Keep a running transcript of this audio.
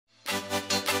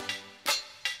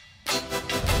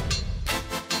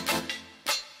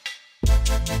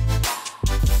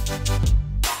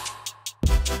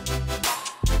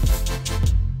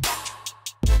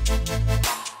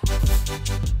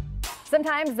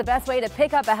Sometimes the best way to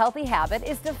pick up a healthy habit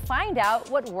is to find out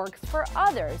what works for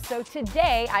others. So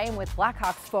today I am with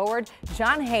Blackhawks forward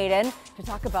John Hayden to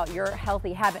talk about your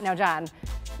healthy habit. Now, John,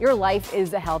 your life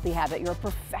is a healthy habit. You're a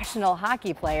professional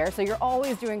hockey player, so you're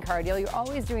always doing cardio, you're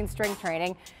always doing strength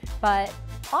training, but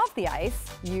off the ice,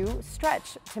 you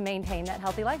stretch to maintain that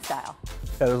healthy lifestyle.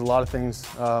 Yeah, there's a lot of things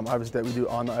obviously that we do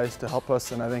on the ice to help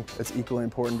us, and I think it's equally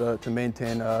important to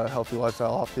maintain a healthy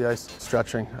lifestyle off the ice.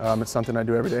 Stretching, it's something I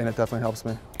do every day and it definitely helps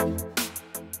me.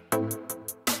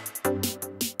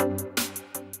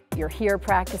 You're here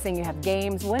practicing, you have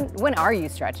games. When are you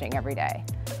stretching every day?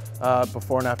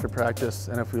 Before and after practice,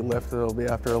 and if we lift, it'll be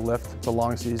after a lift. It's a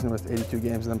long season with 82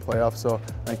 games and then playoffs, so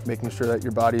I think making sure that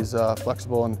your body's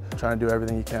flexible and trying to do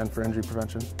everything you can for injury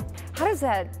prevention. How does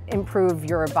that improve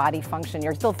your body function?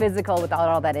 You're still physical without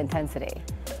all that intensity.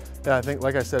 Yeah, I think,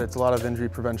 like I said, it's a lot of injury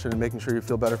prevention and making sure you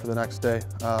feel better for the next day.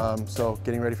 So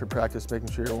getting ready for practice, making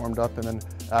sure you're warmed up, and then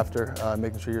after,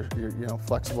 making sure you're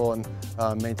flexible and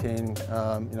maintaining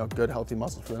good, healthy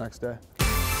muscles for the next day.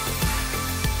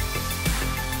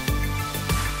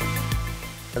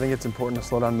 I think it's important to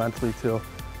slow down mentally too.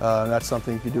 That's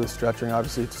something you can do with stretching.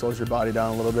 Obviously, it slows your body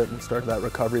down a little bit and start that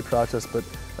recovery process, but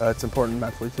it's important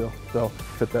mentally too. So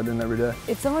fit that in every day.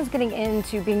 If someone's getting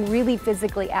into being really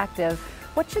physically active,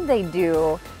 what should they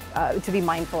do to be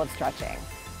mindful of stretching?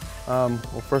 Well,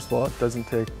 first of all, it doesn't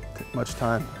take much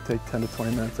time. Take 10 to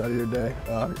 20 minutes out of your day.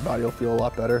 Your body will feel a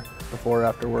lot better before or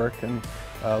after work, and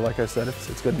like I said,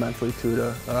 it's good mentally too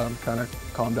to kind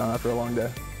of calm down after a long day.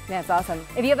 That's awesome.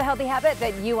 If you have a healthy habit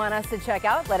that you want us to check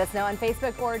out, let us know on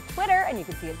Facebook or Twitter, and you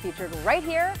can see it featured right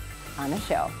here on the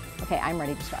show. Okay, I'm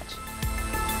ready to stretch.